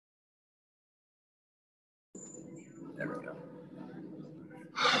There we go.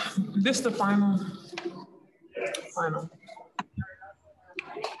 This is the final. All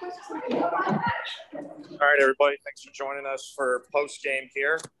right, everybody. Thanks for joining us for post-game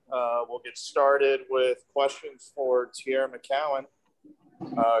here. We'll get started with questions for Tierra McCowan.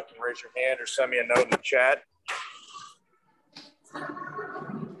 You can raise your hand or send me a note in the chat.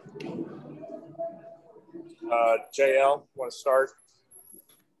 JL, want to start?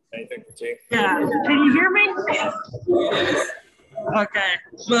 Anything for T? Yeah. Can you hear me? Okay.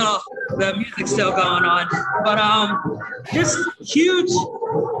 Well, the music's still going on, but just huge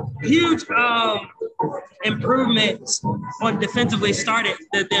improvements on defensively started.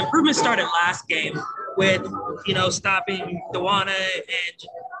 The improvement started last game with stopping Dewana and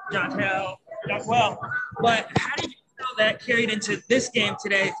Jontel. Well, but how did you feel that carried into this game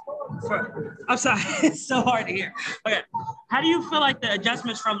today? I'm sorry, it's so hard to hear. Okay, how do you feel like the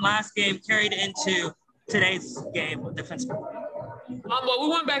adjustments from last game carried into today's game defensively? Well, we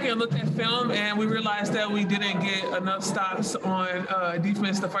went back and looked at film, and we realized that we didn't get enough stops on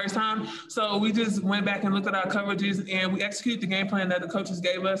defense the first time. So we just went back and looked at our coverages, and we executed the game plan that the coaches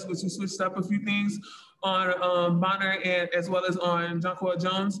gave us, which we switched up a few things on Bonner and as well as on Jonquel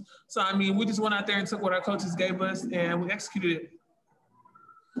Jones. So, I mean, we just went out there and took what our coaches gave us, and we executed it.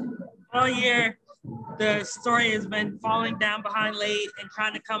 All year, the story has been falling down behind late and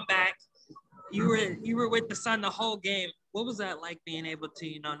trying to come back. You were with the Sun the whole game. What was that like, being able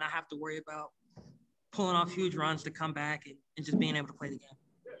to, not have to worry about pulling off huge runs to come back and just being able to play the game?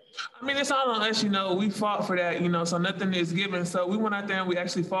 I mean, it's all on us, we fought for that, so nothing is given. So we went out there and we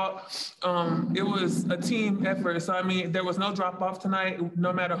actually fought. It was a team effort. So, I mean, there was no drop-off tonight,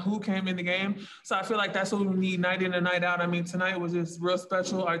 no matter who came in the game. So I feel like that's what we need night in and night out. I mean, tonight was just real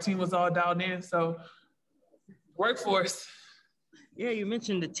special. Our team was all dialed in. So workforce. Yeah, you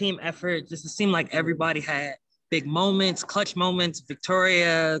mentioned the team effort. Just it seemed like everybody had big moments, clutch moments.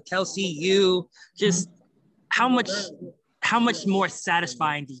 Victoria, Kelsey, you. Just how much more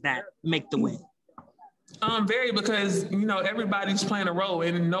satisfying does that make the win? Very, because everybody's playing a role,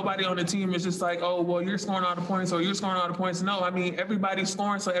 and nobody on the team is just like, oh, well, you're scoring all the points or you're scoring all the points. No, I mean, everybody's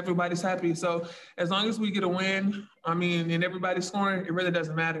scoring, so everybody's happy. So as long as we get a win, I mean, and everybody's scoring, it really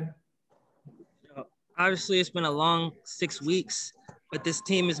doesn't matter. Obviously, it's been a long 6 weeks, but this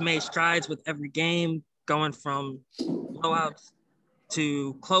team has made strides with every game, going from blowouts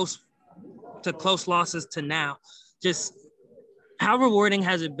to close losses to now. Just how rewarding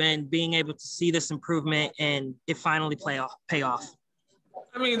has it been being able to see this improvement and it finally pay off?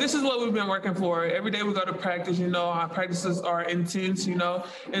 I mean, this is what we've been working for. Every day we go to practice, our practices are intense,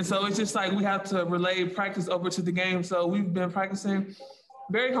 and so it's just like we have to relay practice over to the game. So we've been practicing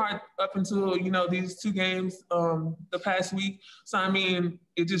very hard up until, these two games the past week. So, I mean,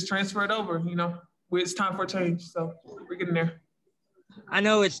 it just transferred over, it's time for a change. So we're getting there. I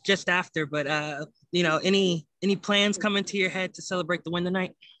know it's just after, but, any plans come into your head to celebrate the win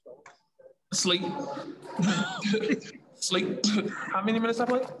tonight? Sleep. Sleep. How many minutes I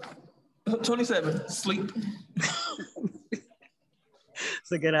played? 27. Sleep.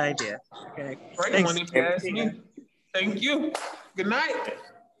 It's a good idea. Okay. Great one, if you ask me. Thank you. Good night.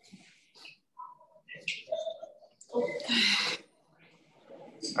 All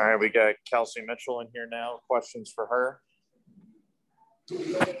right, we got Kelsey Mitchell in here now. Questions for her? Oh,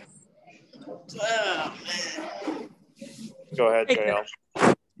 man. Go ahead, JL.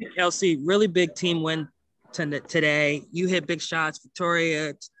 Kelsey, really big team win today. You hit big shots.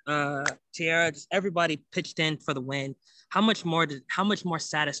 Victoria, Tierra, just everybody pitched in for the win. How much more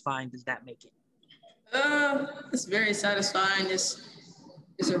satisfying does that make it? It's very satisfying. It's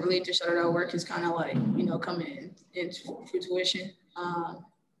a relief to show that our work is kind of like, coming into fruition.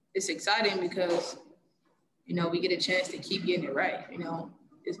 It's exciting because, we get a chance to keep getting it right.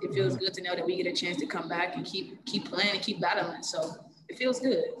 It feels good to know that we get a chance to come back and keep playing and keep battling. So it feels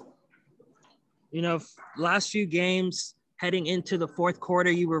good. Last few games heading into the fourth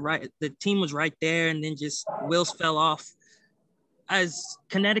quarter, you were right. The team was right there, and then just wheels fell off. As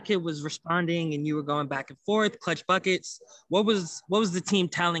Connecticut was responding and you were going back and forth, clutch buckets, what was the team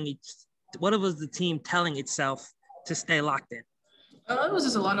telling itself to stay locked in? It was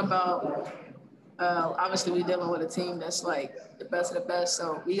just a lot about, obviously we're dealing with a team that's like the best of the best.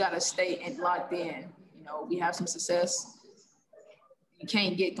 So we got to stay locked in. We have some success. You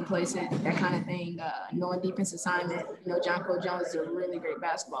can't get complacent, that kind of thing. Knowing defense assignment, Jonquel Jones is a really great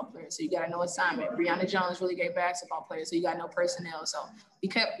basketball player, so you got to know assignment. Brianna Jones, really great basketball player, so you got to know personnel. So we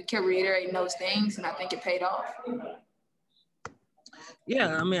kept reiterating those things, and I think it paid off.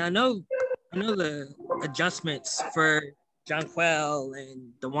 Yeah, I mean, I know the adjustments for Jonquel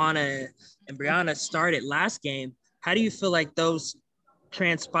and Dewana and Brianna started last game, How do you feel like those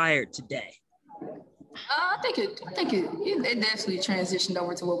transpired today? I think it definitely transitioned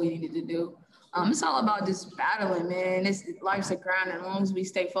over to what we needed to do. It's all about just battling, man. Life's a grind. As long as we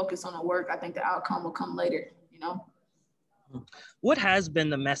stay focused on the work, I think the outcome will come later, you know? What has been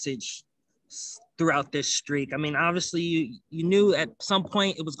the message throughout this streak? I mean, obviously you knew at some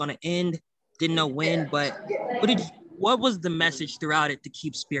point it was going to end, didn't know when, but what was the message throughout it to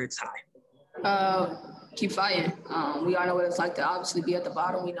keep spirits high? Keep fighting. We all know what it's like to obviously be at the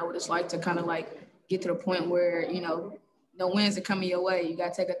bottom. We know what it's like to kind of like get to the point where, no wins are coming your way. You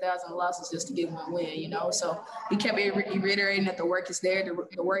got to take 1,000 losses just to get one win, So we kept reiterating that the work is there.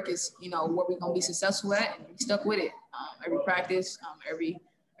 The work is, what we're going to be successful at, and we stuck with it. Every practice, every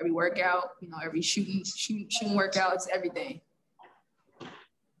workout, every shooting workout, it's everything.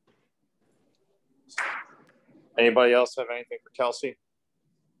 Anybody else have anything for Kelsey?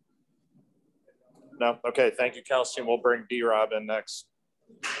 No? Okay, thank you, Kelsey. And we'll bring D-Rob in next.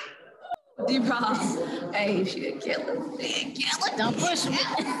 D-Rob. Hey, she a killer. Don't push me.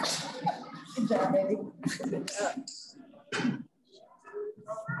 Good job, baby.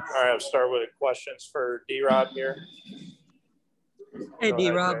 All right, I'll start with questions for D-Rob here. Hey,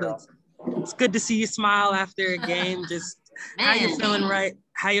 D-Rob. It's good to see you smile after a game. Just how you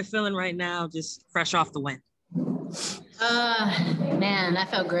feeling right now, just fresh off the win? Man, I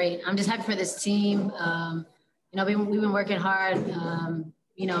felt great. I'm just happy for this team. We've been working hard, and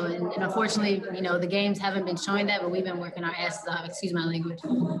unfortunately, the games haven't been showing that, but we've been working our asses off, excuse my language.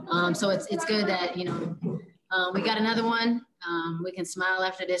 So it's good that, we got another one. We can smile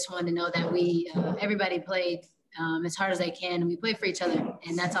after this one to know that everybody played as hard as they can, and we play for each other.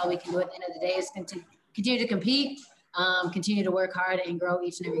 And that's all we can do at the end of the day is continue to compete, continue to work hard and grow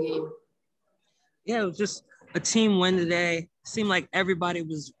each and every game. Yeah, it was just a team win today. Seemed like everybody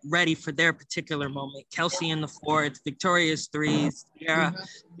was ready for their particular moment. Kelsey in the fourth, Victoria's threes, Sierra,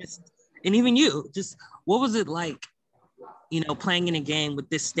 and even you. Just what was it like, playing in a game with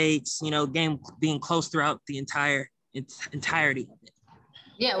this stakes, game being close throughout the entirety of it?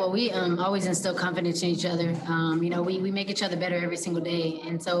 Yeah, well, we always instill confidence in each other. We make each other better every single day.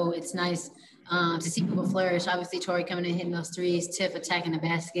 And so it's nice to see people flourish. Obviously, Tori coming in, hitting those threes, Tiff attacking the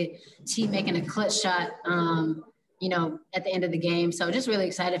basket, T making a clutch shot, at the end of the game. So just really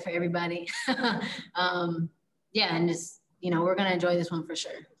excited for everybody. And just, we're going to enjoy this one for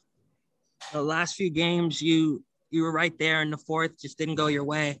sure. The last few games, you were right there in the fourth, just didn't go your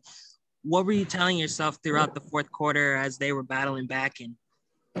way. What were you telling yourself throughout the fourth quarter as they were battling back?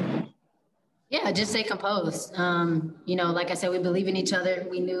 Yeah, just stay composed. Like I said, we believe in each other.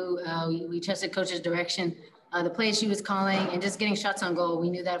 We knew we trusted coach's direction, the plays she was calling, and just getting shots on goal. We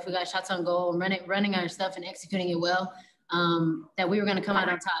knew that if we got shots on goal, running our stuff and executing it well, that we were going to come out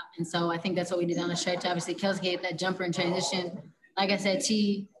on top. And so I think that's what we did on the stretch. Obviously, Kelsey gave that jumper in transition. Like I said,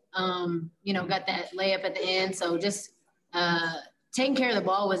 T, got that layup at the end. So just taking care of the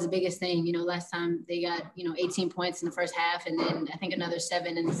ball was the biggest thing. Last time they got, 18 points in the first half, and then I think another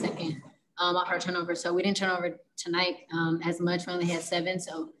 7 in the second. Off our turnover. So we didn't turn over tonight as much. We only had 7.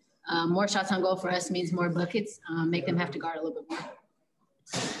 So more shots on goal for us means more buckets, make them have to guard a little bit more.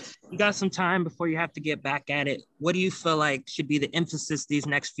 You got some time before you have to get back at it. What do you feel like should be the emphasis these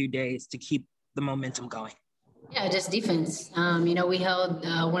next few days to keep the momentum going? Yeah, just defense. We held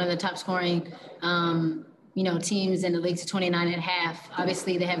one of the top scoring, teams in the league to 29 at half.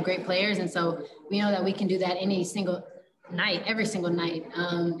 Obviously, they have great players. And so we know that we can do that every single night.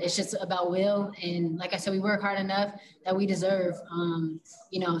 It's just about will. And like I said, we work hard enough that we deserve,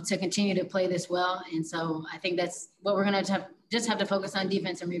 to continue to play this well. And so I think that's what we're going to have to focus on,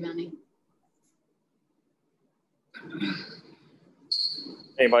 defense and rebounding.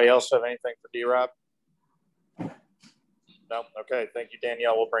 Anybody else have anything for D-Rob? No? Okay. Thank you,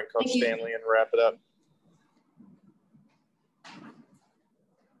 Danielle. We'll bring Coach Stanley in and wrap it up.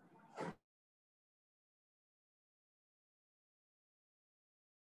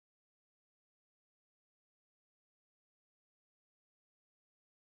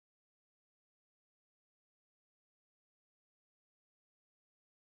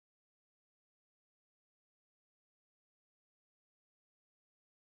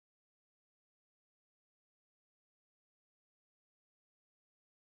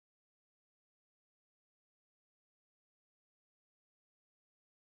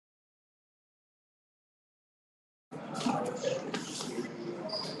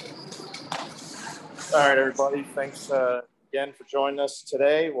 All right, everybody. Thanks again for joining us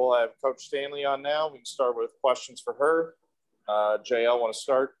today. We'll have Coach Stanley on now. We can start with questions for her. JL, want to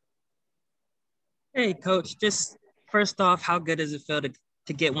start? Hey, Coach. Just first off, how good does it feel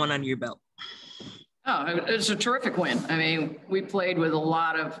to get one under your belt? Oh, it's a terrific win. I mean, we played with a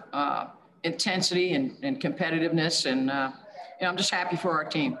lot of intensity and competitiveness, and I'm just happy for our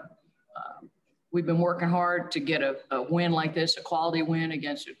team. We've been working hard to get a win like this, a quality win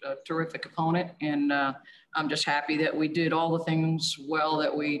against a terrific opponent, and I'm just happy that we did all the things well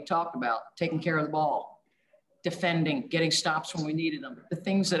that we talked about: taking care of the ball, defending, getting stops when we needed them. The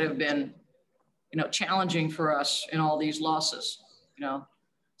things that have been, challenging for us in all these losses.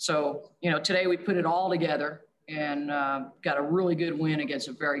 So, today we put it all together and got a really good win against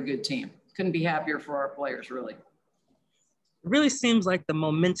a very good team. Couldn't be happier for our players, really. It really seems like the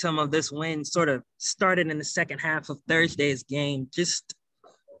momentum of this win sort of started in the second half of Thursday's game. Just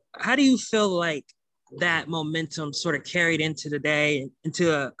how do you feel like that momentum sort of carried into the day,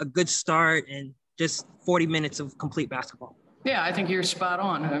 into a good start and just 40 minutes of complete basketball? Yeah, I think you're spot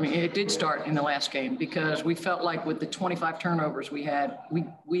on. I mean, it did start in the last game because we felt like with the 25 turnovers we had,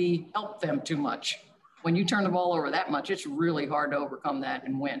 we helped them too much. When you turn the ball over that much, it's really hard to overcome that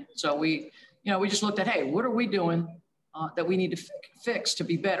and win. So we just looked at, hey, what are we doing that we need to fix to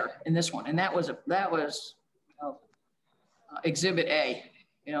be better in this one? And that was Exhibit A.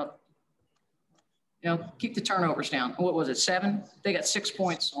 Keep the turnovers down. What was it, 7? They got 6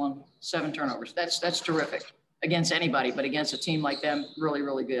 points on 7 turnovers. That's terrific against anybody, but against a team like them, really,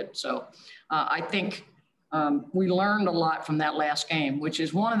 really good. So I think we learned a lot from that last game, which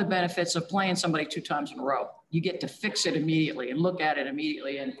is one of the benefits of playing somebody 2 times in a row. You get to fix it immediately and look at it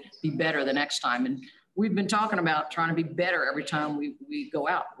immediately and be better the next time. And we've been talking about trying to be better every time we go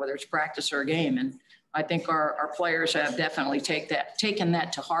out, whether it's practice or a game. And I think our players have definitely taken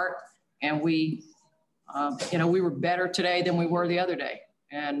that to heart. And we were better today than we were the other day.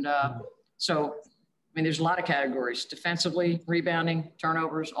 And so, I mean, there's a lot of categories: defensively, rebounding,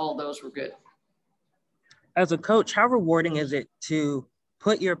 turnovers, all of those were good. As a coach, how rewarding is it to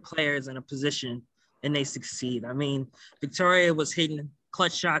put your players in a position and they succeed? I mean, Victoria was hitting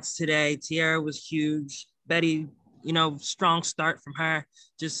clutch shots today. Tiara was huge. Betty, strong start from her.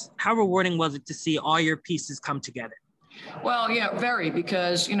 Just how rewarding was it to see all your pieces come together? Well, yeah, very,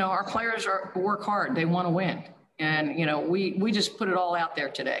 because, our players work hard. They want to win. And, we just put it all out there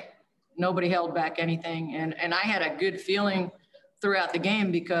today. Nobody held back anything. And I had a good feeling throughout the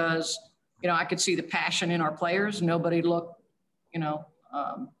game because, I could see the passion in our players. Nobody looked,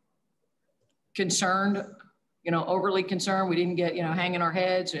 concerned, overly concerned. We didn't get, hanging our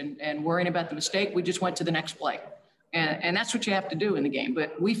heads and worrying about the mistake. We just went to the next play. And that's what you have to do in the game.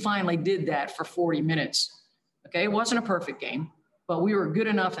 But we finally did that for 40 minutes. Okay, it wasn't a perfect game, but we were good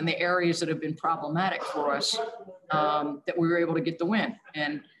enough in the areas that have been problematic for us that we were able to get the win.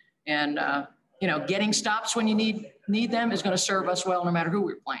 And getting stops when you need them is going to serve us well no matter who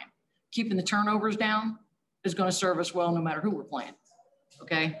we're playing. Keeping the turnovers down is going to serve us well no matter who we're playing.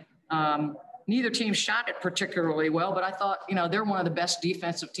 Okay, neither team shot it particularly well, but I thought they're one of the best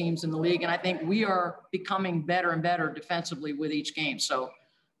defensive teams in the league, and I think we are becoming better and better defensively with each game. So.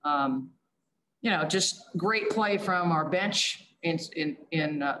 Just great play from our bench in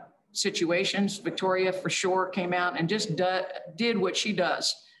situations. Victoria, for sure, came out and just did what she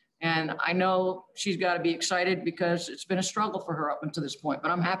does. And I know she's got to be excited because it's been a struggle for her up until this point.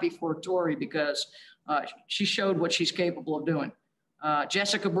 But I'm happy for Tori because she showed what she's capable of doing.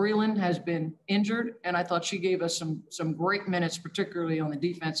 Jessica Breland has been injured, and I thought she gave us some great minutes, particularly on the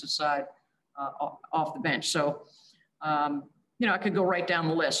defensive side off the bench. So, I could go right down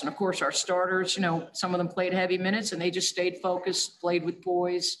the list. And of course, our starters, some of them played heavy minutes and they just stayed focused, played with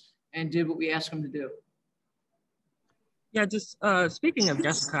poise, and did what we asked them to do. Yeah, just speaking of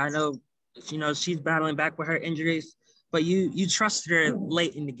Jessica, I know, she's battling back with her injuries, but you trusted her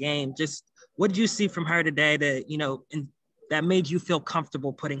late in the game. Just what did you see from her today that, that made you feel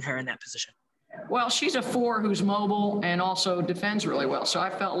comfortable putting her in that position? Well, she's a 4 who's mobile and also defends really well. So I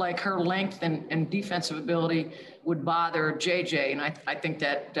felt like her length and defensive ability would bother JJ. And I think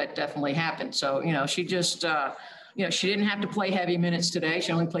that definitely happened. So, she just, she didn't have to play heavy minutes today.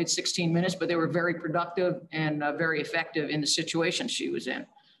 She only played 16 minutes, but they were very productive and very effective in the situation she was in.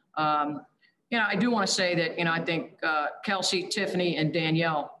 I do want to say that, I think Kelsey, Tiffany, and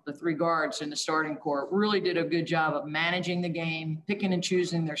Danielle, the 3 guards in the starting core, really did a good job of managing the game, picking and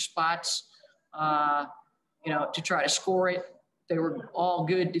choosing their spots. To try to score it. They were all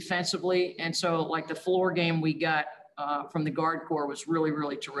good defensively. And so like the floor game we got from the guard core was really,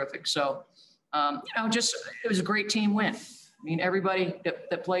 really terrific. So, it was a great team win. I mean, everybody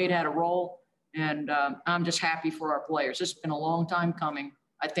that played had a role, and I'm just happy for our players. It's been a long time coming.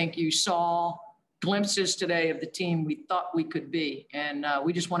 I think you saw glimpses today of the team we thought we could be, and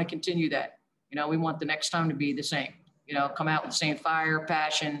we just want to continue that. We want the next time to be the same, come out with the same fire,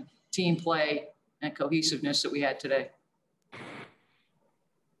 passion, team play, and cohesiveness that we had today.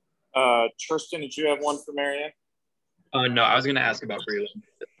 Tristan, did you have one for Marianne? No, I was going to ask about Breland.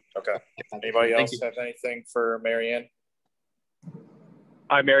 Okay. Anybody else have anything for Marianne?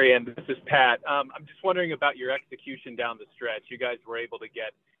 Hi, Marianne. This is Pat. I'm just wondering about your execution down the stretch. You guys were able to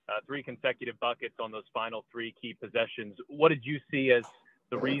get 3 consecutive buckets on those final 3 key possessions. What did you see as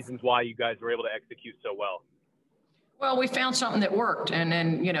the reasons why you guys were able to execute so well? Well, we found something that worked, and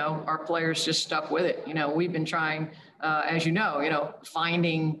then, you know, our players just stuck with it. You know, we've been trying, as you know,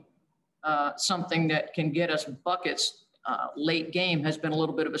 finding something that can get us buckets late game has been a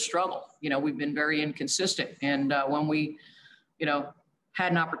little bit of a struggle. You know, we've been very inconsistent. And when we, you know,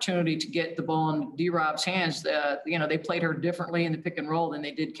 had an opportunity to get the ball in D-Rob's hands, you know, they played her differently in the pick and roll than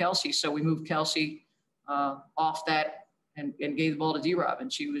they did Kelsey. So we moved Kelsey off that and gave the ball to D-Rob,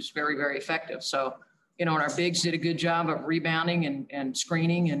 and she was very, very effective. So, you know, and our bigs did a good job of rebounding and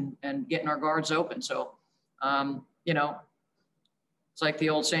screening and getting our guards open. So, you know, it's like the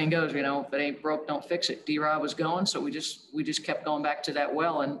old saying goes, you know, if it ain't broke, don't fix it. D-Rob was going, so we just kept going back to that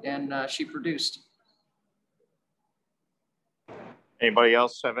well, and she produced. Anybody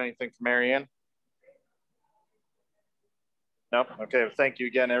else have anything for Marianne? No? Okay. Well, thank you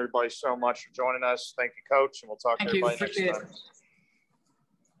again, everybody, so much for joining us. Thank you, Coach, and we'll talk to everybody next time.